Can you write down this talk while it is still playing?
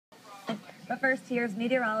But first, here's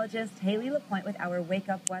meteorologist Haley LaPointe with our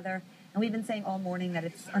wake-up weather. And we've been saying all morning that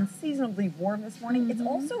it's unseasonably warm this morning. It's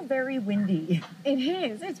also very windy. It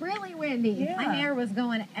is. It's really windy. Yeah. My hair was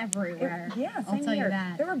going everywhere. I'll tell you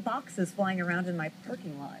that. There were boxes flying around in my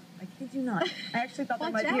parking lot. I kid you not. I actually thought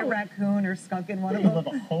there Watch might be a out. raccoon or skunk in one of You them. live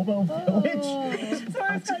a hobo village? So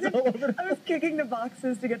I was kicking the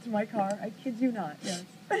boxes to get to my car. I kid you not. Yes.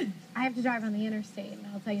 I have to drive on the interstate, and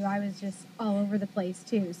I'll tell you, I was just all over the place,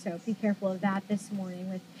 too. So be careful of that this morning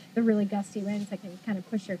with the really gusty winds that can kind of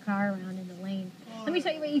push your car around in the lane. Let me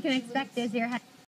tell you what you can expect this year.